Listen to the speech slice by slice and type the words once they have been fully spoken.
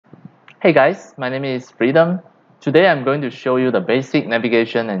Hey guys, my name is Freedom. Today I'm going to show you the basic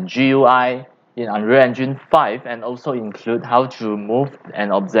navigation and GUI in Unreal Engine 5 and also include how to move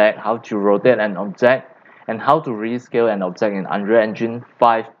an object, how to rotate an object, and how to rescale an object in Unreal Engine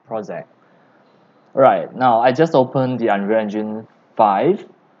 5 project. Alright, now I just opened the Unreal Engine 5.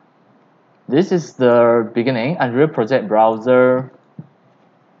 This is the beginning, Unreal Project browser.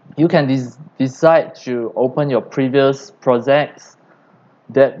 You can decide to open your previous projects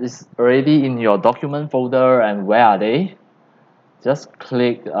that is already in your document folder, and where are they? Just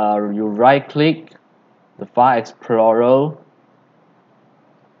click, you right click the File Explorer,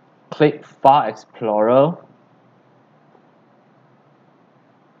 click File Explorer,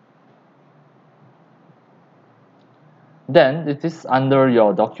 then it is under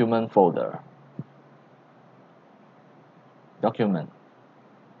your document folder, document,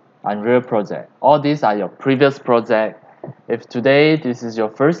 Unreal Project. All these are your previous project. If today this is your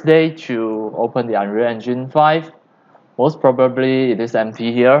first day to open the Unreal Engine 5, most probably it is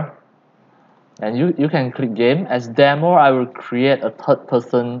empty here. And you can click game. As demo, I will create a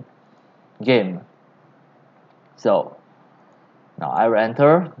third-person game. So now I will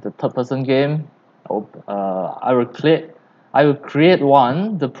enter the third-person game. I will create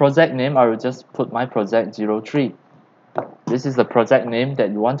one. The project name, I will just put my project 03. This is the project name that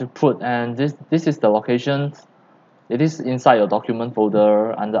you want to put, and this is the location. It is inside your document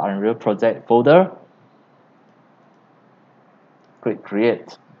folder under Unreal Project folder. Click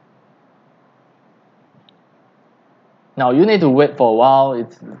create. Now you need to wait for a while.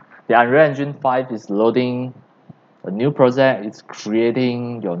 The Unreal Engine 5 is loading a new project. It's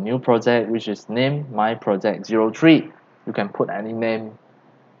creating your new project, which is named my project 03. You can put any name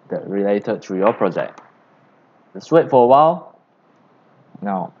that related to your project. Just wait for a while.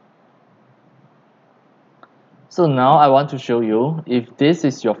 So now I want to show you, if this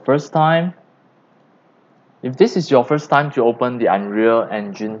is your first time to open the Unreal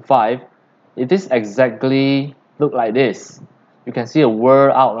Engine 5, it is exactly look like this. You can see a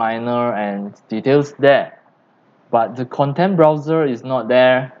world outliner and details there, but the content browser is not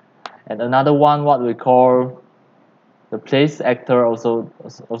there, and another one, what we call the place actor, also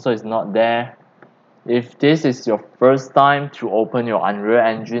is not there. If this is your first time to open your Unreal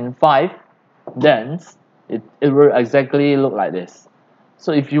Engine 5, then it will exactly look like this.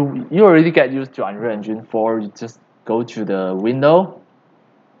 So if you already get used to Unreal Engine 4, you just go to the window,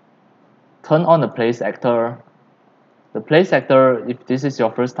 turn on the place actor. The place actor, if this is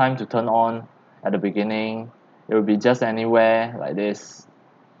your first time to turn on at the beginning, it will be just anywhere like this.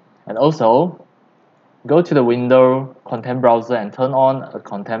 And also, go to the window, content browser, and turn on a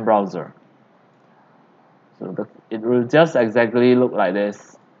content browser. So it will just exactly look like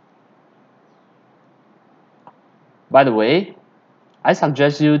this. By the way, I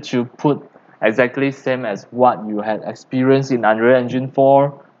suggest you to put exactly same as what you had experienced in Unreal Engine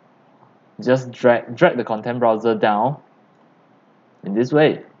 4. Just drag the content browser down in this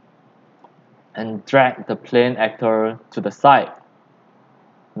way and drag the plane actor to the side.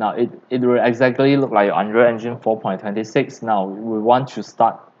 Now it will exactly look like Unreal Engine 4.26. Now we want to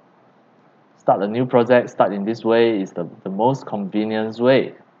start a new project. Start in this way is the most convenient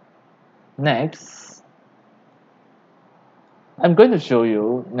way. Next, I'm going to show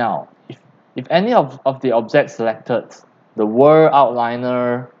you now, if any of the objects selected, the world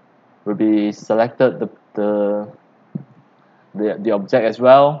outliner will be selected, the object as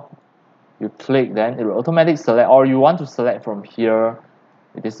well. You click, then it will automatically select, or you want to select from here,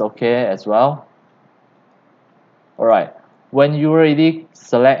 it is okay as well. Alright, when you already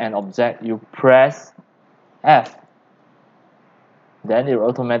select an object, you press F, then it will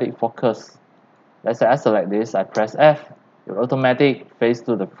automatically focus. Let's say I select this, I press F, it will automatically face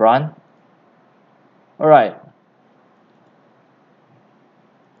to the front. Alright,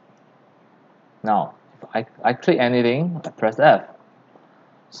 now if I click anything, I press F.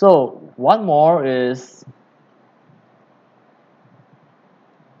 So one more is,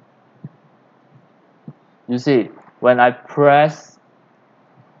 you see, when I press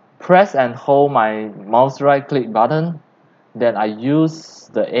and hold my mouse right click button, then I use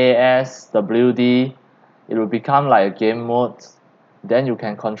the ASWD, it will become like a game mode. Then you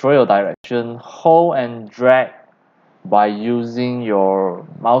can control your direction, hold and drag by using your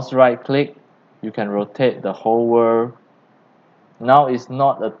mouse right click. You can rotate the whole world. Now it's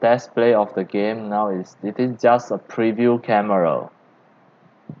not a test play of the game, now it is just a preview camera.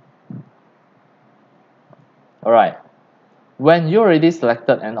 Alright, when you already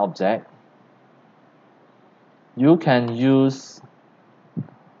selected an object, you can use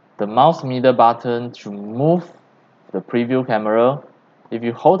the mouse middle button to move the preview camera if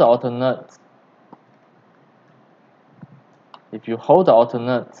you hold the alternate,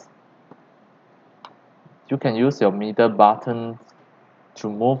 you can use your middle button to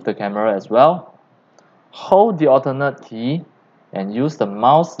move the camera as well. Hold the alternate key and use the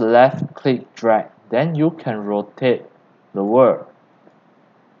mouse left click drag. Then you can rotate the world.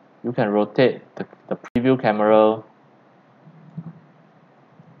 You can rotate the preview camera.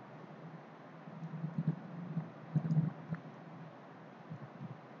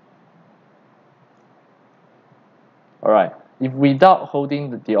 Alright, if without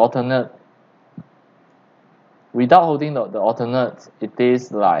holding the alternate, it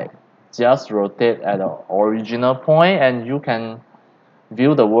is like just rotate at the original point and you can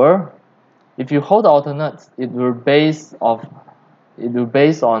view the world. If you hold the alternate, it will base on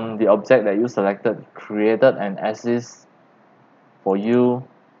the object that you selected, created an axis for you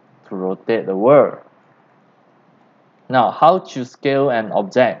to rotate the world. Now, how to scale an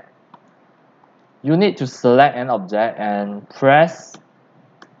object? You need to select an object and press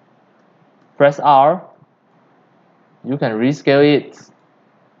R. You can rescale it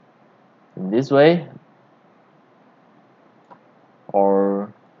in this way,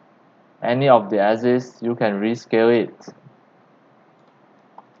 or any of the axes you can rescale it.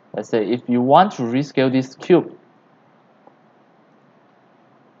 Let's say if you want to rescale this cube,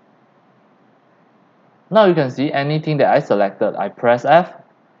 now you can see anything that I selected, I press F,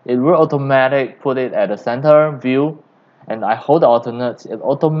 it will automatically put it at the center view, and I hold the alternate, it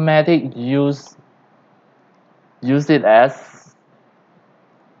automatically use it as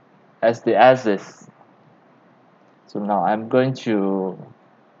the axis. So now I'm going to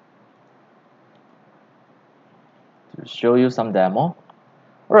show you some demo.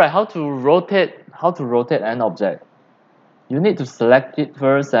 Alright, how to rotate an object. You need to select it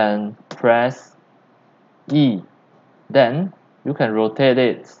first and press E. Then you can rotate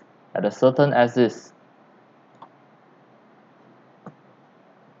it at a certain axis.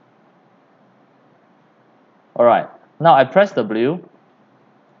 Alright, now I press W.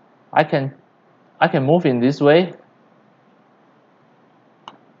 I can move in this way.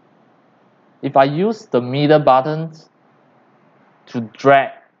 If I use the middle button to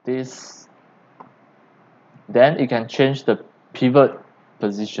drag this, then it can change the pivot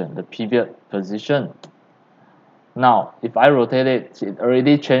position. Now, if I rotate it, it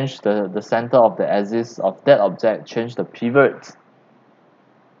already changed the center of the axis of that object, change the pivot.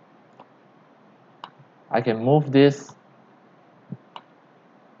 I can move this.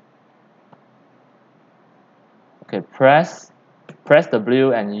 Okay, press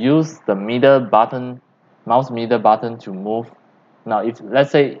W and use the mouse middle button to move. Now, if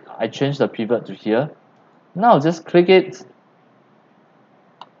let's say I change the pivot to here, now just click it,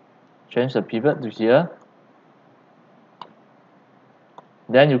 change the pivot to here.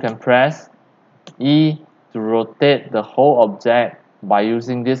 Then you can press E to rotate the whole object by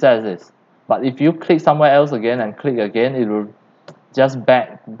using this axis. But if you click somewhere else again and click again, it will just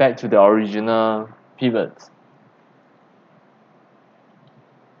back to the original pivot.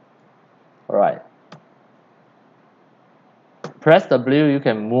 Alright. Press W, you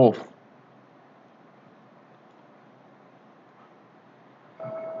can move.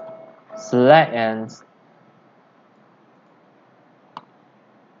 Select and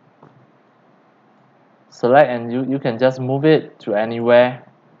you can just move it to anywhere,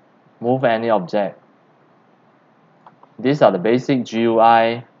 move any object. These are the basic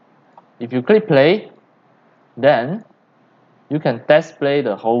GUI. If you click play, then you can test play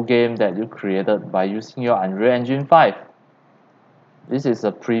the whole game that you created by using your Unreal Engine 5. This is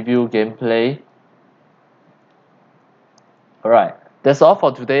a preview gameplay. Alright, that's all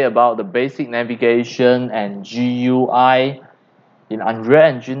for today about the basic navigation and GUI in Unreal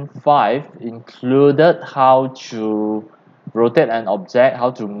Engine 5, included how to rotate an object,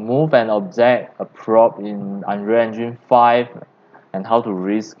 how to move an object, a prop in Unreal Engine 5, and how to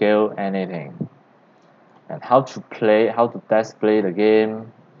rescale anything, and how to test play the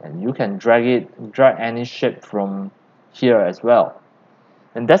game, and you can drag any shape from here as well.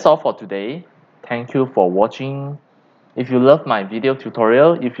 And that's all for today. Thank you for watching. If you love my video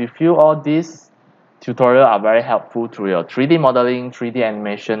tutorial, if you feel all these tutorials are very helpful to your 3D modeling, 3D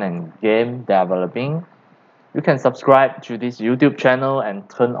animation, and game developing, you can subscribe to this YouTube channel and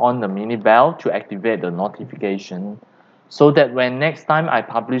turn on the mini bell to activate the notification, so that when next time I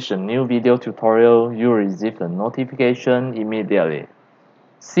publish a new video tutorial, you receive the notification immediately.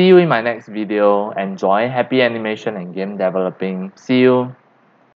 See you in my next video. Enjoy happy animation and game developing. See you.